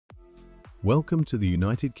Welcome to the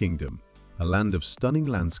United Kingdom, a land of stunning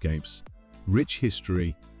landscapes, rich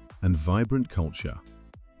history, and vibrant culture.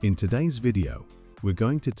 In today's video, we're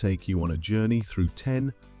going to take you on a journey through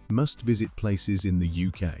 10 must-visit places in the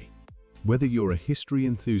UK. Whether you're a history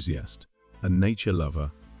enthusiast, a nature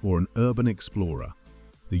lover, or an urban explorer,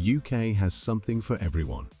 the UK has something for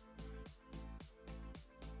everyone.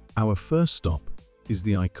 Our first stop is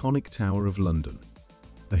the iconic Tower of London,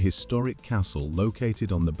 a historic castle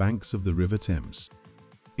located on the banks of the River Thames.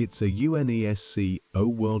 It's a UNESCO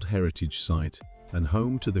World Heritage Site and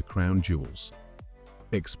home to the crown jewels.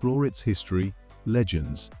 Explore its history,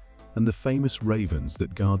 legends, and the famous ravens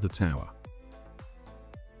that guard the tower.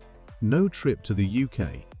 No trip to the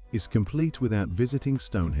UK is complete without visiting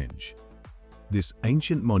Stonehenge. This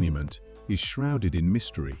ancient monument is shrouded in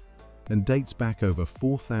mystery and dates back over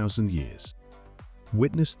 4,000 years.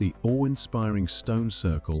 Witness the awe-inspiring stone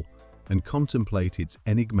circle and contemplate its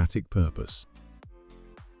enigmatic purpose.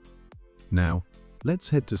 Now, let's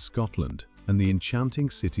head to Scotland and the enchanting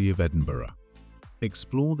city of Edinburgh.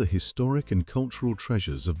 Explore the historic and cultural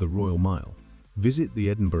treasures of the Royal Mile, visit the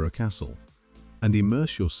Edinburgh Castle, and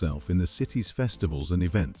immerse yourself in the city's festivals and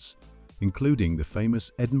events, including the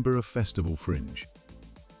famous Edinburgh Festival Fringe.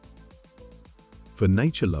 For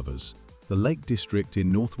nature lovers, the Lake District in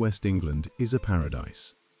northwest England is a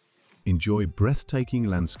paradise. Enjoy breathtaking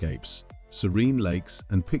landscapes, serene lakes,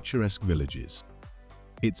 and picturesque villages.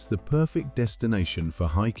 It's the perfect destination for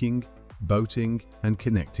hiking, boating, and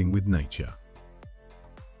connecting with nature.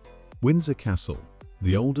 Windsor Castle,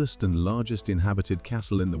 the oldest and largest inhabited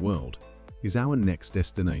castle in the world, is our next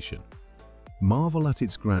destination. Marvel at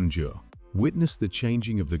its grandeur, witness the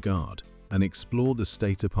changing of the guard, and explore the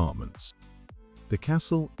state apartments. The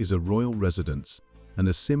castle is a royal residence and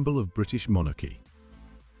a symbol of British monarchy.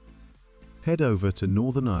 Head over to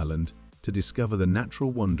Northern Ireland to discover the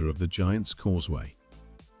natural wonder of the Giant's Causeway.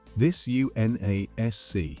 This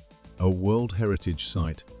UNESCO World Heritage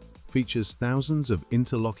Site features thousands of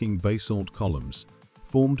interlocking basalt columns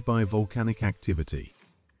formed by volcanic activity.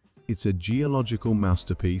 It's a geological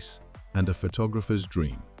masterpiece and a photographer's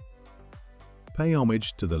dream. Pay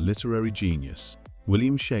homage to the literary genius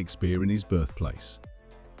William Shakespeare in his birthplace,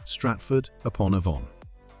 Stratford-upon-Avon.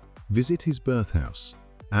 Visit his birthhouse,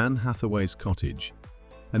 Anne Hathaway's cottage,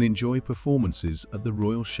 and enjoy performances at the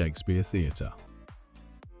Royal Shakespeare Theatre.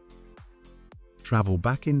 Travel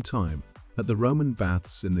back in time at the Roman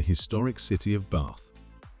baths in the historic city of Bath.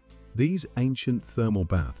 These ancient thermal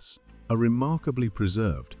baths are remarkably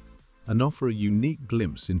preserved and offer a unique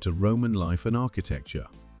glimpse into Roman life and architecture.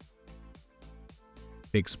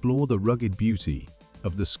 Explore the rugged beauty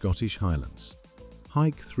of the Scottish Highlands.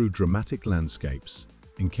 Hike through dramatic landscapes,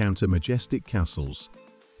 encounter majestic castles,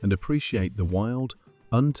 and appreciate the wild,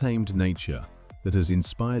 untamed nature that has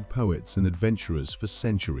inspired poets and adventurers for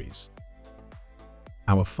centuries.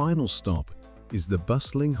 Our final stop is the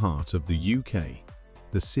bustling heart of the UK,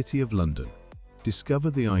 the City of London.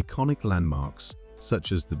 Discover the iconic landmarks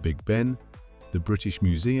such as the Big Ben, the British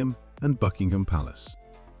Museum, and Buckingham Palace.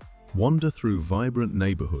 Wander through vibrant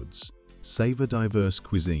neighborhoods, savor diverse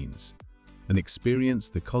cuisines, and experience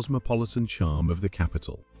the cosmopolitan charm of the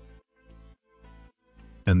capital.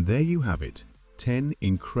 And there you have it, 10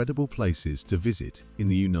 incredible places to visit in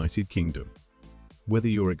the United Kingdom. Whether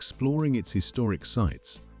you're exploring its historic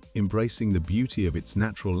sites, embracing the beauty of its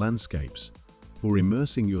natural landscapes, or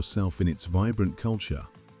immersing yourself in its vibrant culture,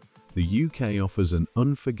 the UK offers an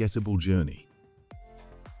unforgettable journey.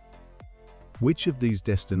 Which of these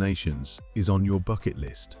destinations is on your bucket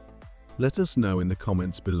list? Let us know in the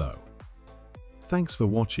comments below. Thanks for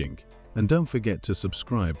watching, and don't forget to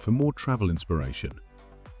subscribe for more travel inspiration.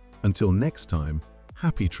 Until next time,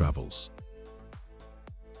 happy travels!